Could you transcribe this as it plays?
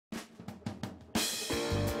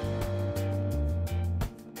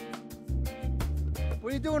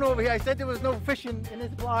What are you doing over here? I said there was no fishing in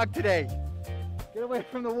this vlog today. Get away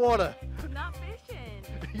from the water. I'm not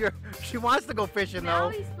fishing. She wants to go fishing now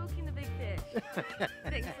though. He's spooking the big fish.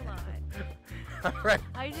 Thanks a lot. All right.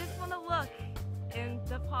 I just want to look in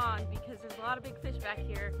the pond because there's a lot of big fish back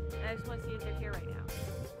here, and I just want to see if they're here right now.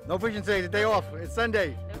 No fishing today. The day off. It's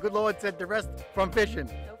Sunday. No The good Lord said the rest from fishing.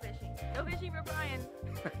 No fishing. No fishing for Brian.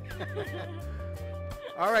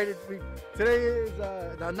 All right. Today is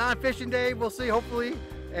a non-fishing day. We'll see, hopefully.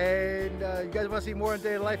 And you guys want to see more in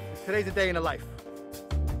day of life? Today's a day in the life.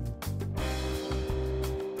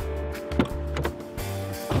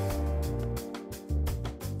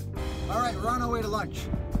 All right, we're on our way to lunch,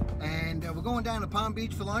 and we're going down to Palm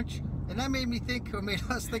Beach for lunch, and that made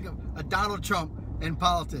us think of Donald Trump and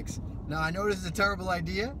politics. Now, I know this is a terrible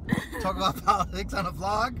idea, talk about politics on a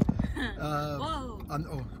vlog. Whoa.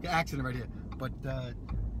 Accident right here. But,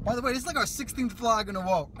 by the way, this is like our 16th vlog in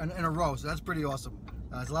a row, so that's pretty awesome.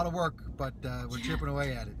 It's a lot of work, but we're chipping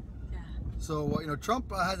away at it. Yeah. So, you know,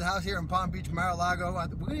 Trump has a house here in Palm Beach, Mar-a-lago. We're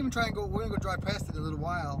gonna even we're gonna go drive past it in a little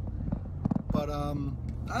while. But, I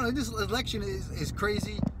don't know, this election is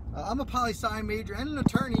crazy. I'm a poli-sci major and an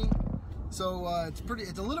attorney, so it's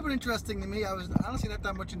a little bit interesting to me. I was honestly not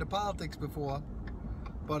that much into politics before,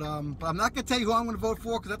 but I'm not gonna tell you who I'm gonna vote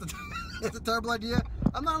for because that's a terrible idea.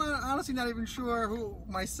 I'm honestly not even sure who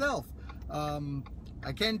myself.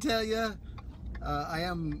 I can tell you, I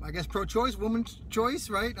am, I guess, pro-choice, woman's choice,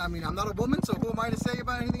 right? I mean, I'm not a woman, so who am I to say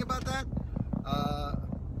about anything about that?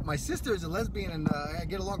 My sister is a lesbian, and I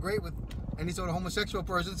get along great with any sort of homosexual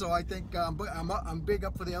person, so I think I'm big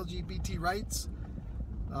up for the LGBT rights.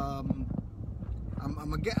 I'm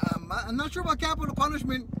not sure about capital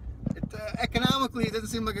punishment. Economically, it doesn't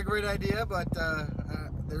seem like a great idea, but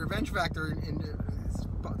the revenge factor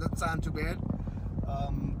doesn't sound too bad.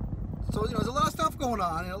 So, you know, there's a lot of stuff going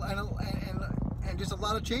on, and just a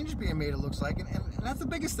lot of changes being made, it looks like, and that's the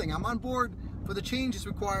biggest thing. I'm on board for the changes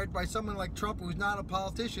required by someone like Trump, who's not a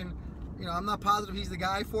politician. You know, I'm not positive he's the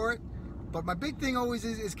guy for it. But my big thing always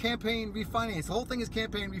is campaign refinance. The whole thing is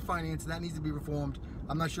campaign refinance, and that needs to be reformed.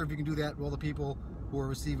 I'm not sure if you can do that with all the people who are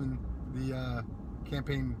receiving the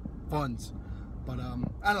campaign funds. But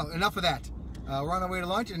I don't know, enough of that. We're on our way to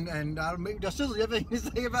lunch, and Darcizzle, do you have anything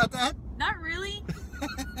to say about that? Not really.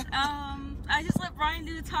 I just let Brian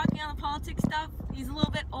do the talking on the politics stuff. He's a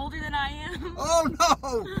little bit older than I am. Oh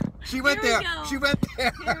no! She went there. She went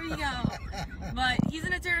there. Here we go. But he's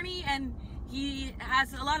an attorney, and he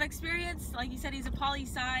has a lot of experience. Like you said, he's a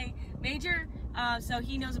poli-sci major, so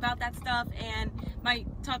he knows about that stuff and might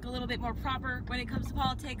talk a little bit more proper when it comes to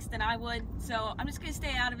politics than I would. So I'm just gonna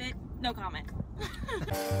stay out of it. No comment.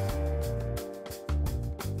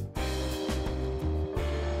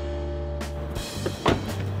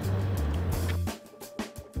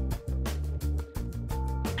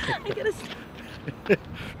 I gotta stop.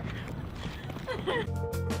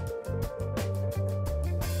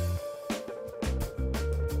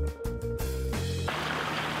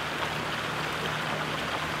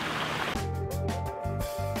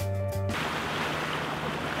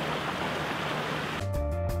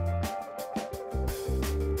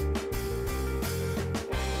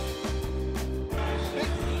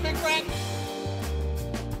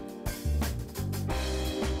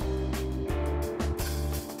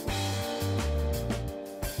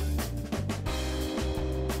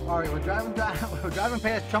 All right, we're driving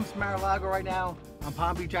past Trump's Mar-a-Lago right now on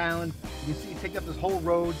Palm Beach Island. You can see, take up this whole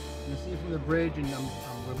road. You can see from the bridge, and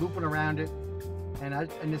we're looping around it. And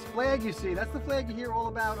this flag you see, that's the flag you hear all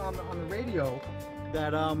about on the radio.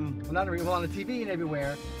 That well, not on the TV and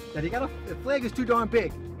everywhere. That the flag is too darn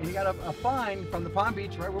big, and he got a fine from the Palm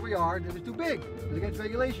Beach right where we are. It was too big. It was against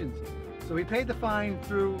regulations. So he paid the fine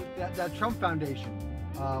through that Trump Foundation.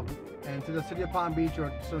 And to the city of Palm Beach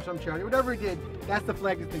or some charity, whatever he did, that's the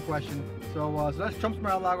flag that's in question. So, so that's Trump's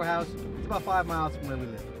Mar-a-Lago house. It's about 5 miles from where we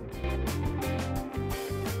live.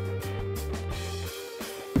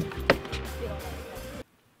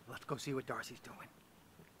 Let's go see what Darcy's doing.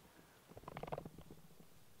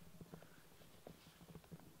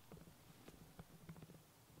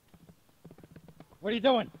 What are you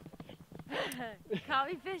doing? Caught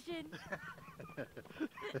me fishing.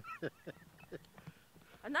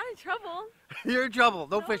 I'm not in trouble. You're in trouble.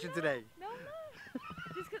 No fishing I'm not. today. No, I'm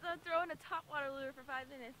not. Just because I'm throwing a topwater lure for 5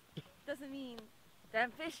 minutes doesn't mean that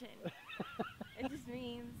I'm fishing. It just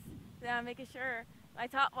means that I'm making sure my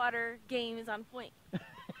topwater game is on point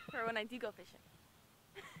for when I do go fishing.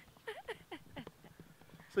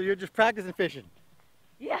 So you're just practicing fishing?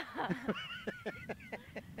 Yeah.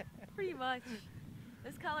 Pretty much.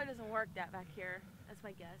 This color doesn't work that back here. That's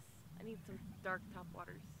my guess. I need some dark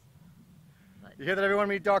topwaters. But You hear that, everyone?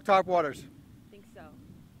 Meet Dark Top Waters. I think so.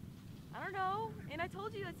 I don't know. And I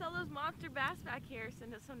told you I saw those monster bass back here, so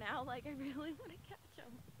now like I really want to catch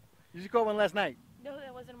them. You just caught one last night. No,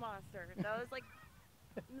 that wasn't a monster. That was like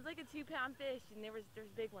it was like a 2-pound fish, and there's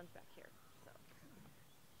big ones back here. So,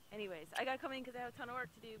 anyways, I gotta come in because I have a ton of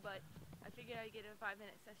work to do, but I figured I'd get a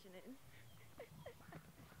 5-minute session in.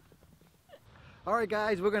 All right,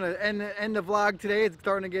 guys, we're gonna end the vlog today. It's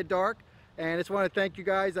starting to get dark, and I just want to thank you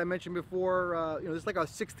guys. I mentioned before, you know, this is like our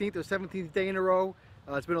 16th or 17th day in a row.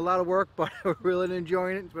 It's been a lot of work, but we're really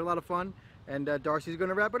enjoying it. It's been a lot of fun, and Darcy's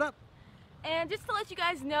gonna wrap it up. And just to let you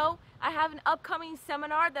guys know, I have an upcoming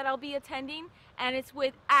seminar that I'll be attending, and it's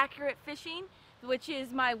with Accurate Fishing, which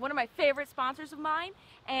is one of my favorite sponsors of mine.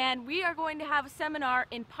 And we are going to have a seminar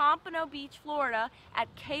in Pompano Beach, Florida at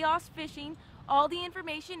Chaos Fishing. All the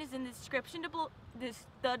information is in the description below,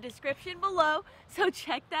 so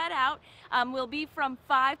check that out. We'll be from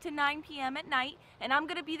 5 to 9 p.m. at night, and I'm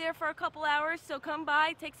going to be there for a couple hours, so come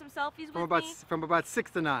by, take some selfies with me. From about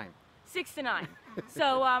 6 to 9. 6 to 9.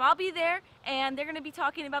 So I'll be there, and they're going to be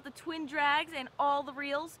talking about the twin drags and all the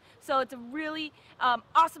reels. So it's a really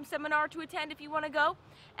awesome seminar to attend if you want to go.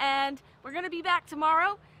 And we're going to be back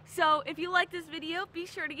tomorrow. So if you like this video, be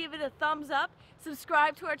sure to give it a thumbs up.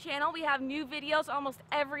 Subscribe to our channel. We have new videos almost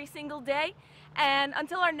every single day. And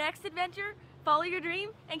until our next adventure, follow your dream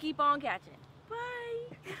and keep on catching.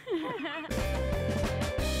 Bye.